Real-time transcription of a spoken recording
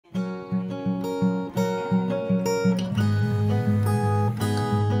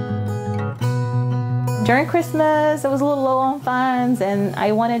During Christmas, I was a little low on funds and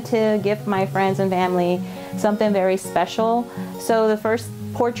I wanted to give my friends and family something very special. So the first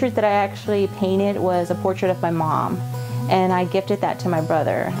portrait that I actually painted was a portrait of my mom, and I gifted that to my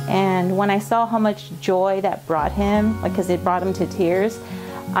brother. And when I saw how much joy that brought him, because it brought him to tears,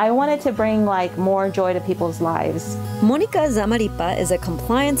 I wanted to bring more joy to people's lives. Monica Zamaripa is a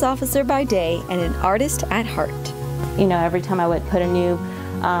compliance officer by day and an artist at heart. You know, every time I would put a new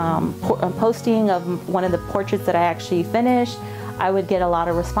posting of one of the portraits that I actually finished, I would get a lot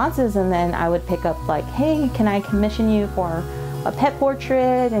of responses, and then I would pick up hey, can I commission you for a pet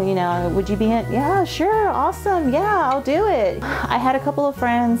portrait? And would you be in? Yeah, sure, awesome, yeah, I'll do it. I had a couple of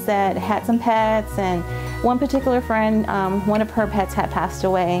friends that had some pets, and one particular friend, one of her pets had passed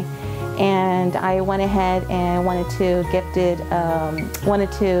away, and I went ahead and wanted to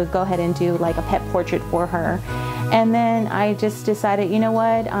go ahead and do a pet portrait for her. And then I just decided, you know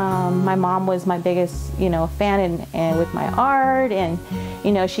what, my mom was my biggest, fan and with my art, and,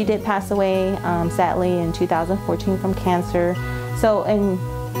 she did pass away, sadly, in 2014 from cancer. So, and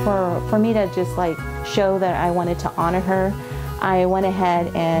for me to just show that I wanted to honor her, I went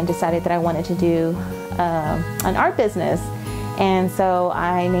ahead and decided that I wanted to do an art business. And so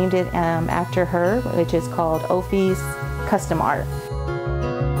I named it after her, which is called Ophi's Custom Art.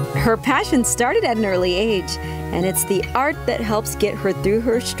 Her passion started at an early age, and it's the art that helps get her through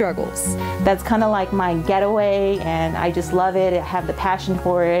her struggles. That's kind of like my getaway, and I just love it. I have the passion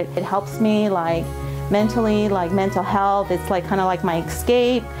for it. It helps me mentally, mental health. It's kind of like my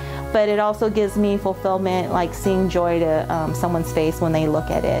escape, but it also gives me fulfillment, seeing joy to someone's face when they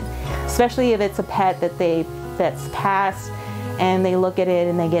look at it. Especially if it's a pet that's passed, and they look at it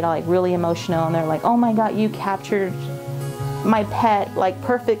and they get really emotional, and they're like, oh my God, you captured my pet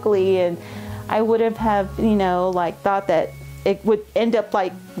perfectly, and I would have thought that it would end up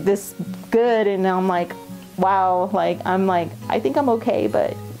this good, and I'm like, wow, I think I'm okay,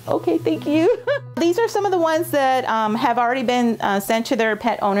 but okay, thank you. These are some of the ones that have already been sent to their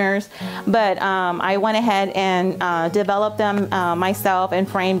pet owners, but I went ahead and developed them myself and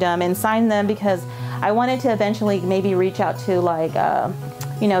framed them and signed them because I wanted to eventually maybe reach out to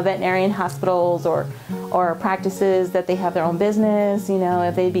veterinarian hospitals or practices that they have their own business,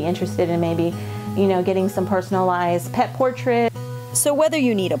 if they'd be interested in maybe, getting some personalized pet portrait. So whether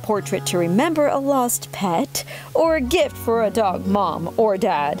you need a portrait to remember a lost pet or a gift for a dog mom or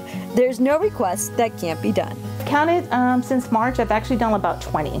dad, there's no request that can't be done. Counted since March, I've actually done about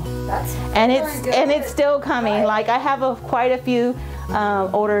 20. That's and it's still coming. Right. I have quite a few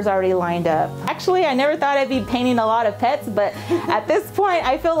orders already lined up. Actually, I never thought I'd be painting a lot of pets, but at this point,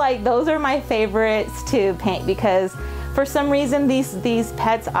 I feel like those are my favorites to paint because for some reason these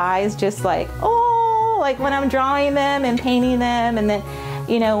pets' eyes just when I'm drawing them and painting them, and then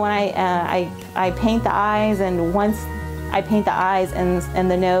when I paint the eyes, and once I paint the eyes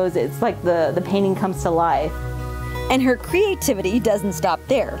and the nose, it's the painting comes to life. And her creativity doesn't stop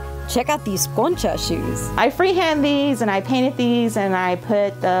there. Check out these concha shoes. I freehand these, and I painted these, and I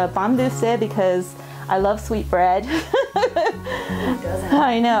put the pan dulce because I love sweet bread.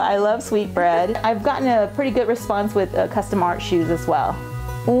 I know, I love sweet bread. I've gotten a pretty good response with custom art shoes as well.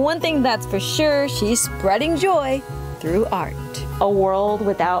 One thing that's for sure, she's spreading joy through art. A world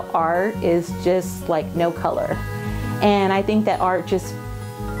without art is just no color. And I think that art just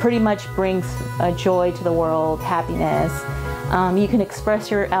pretty much brings joy to the world, happiness. You can express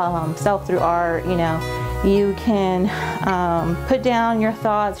yourself through art, you can put down your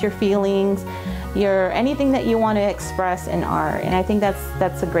thoughts, your feelings, anything that you want to express in art. And I think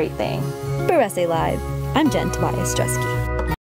that's a great thing. For SA Live, I'm Jen Tobias-Dresky.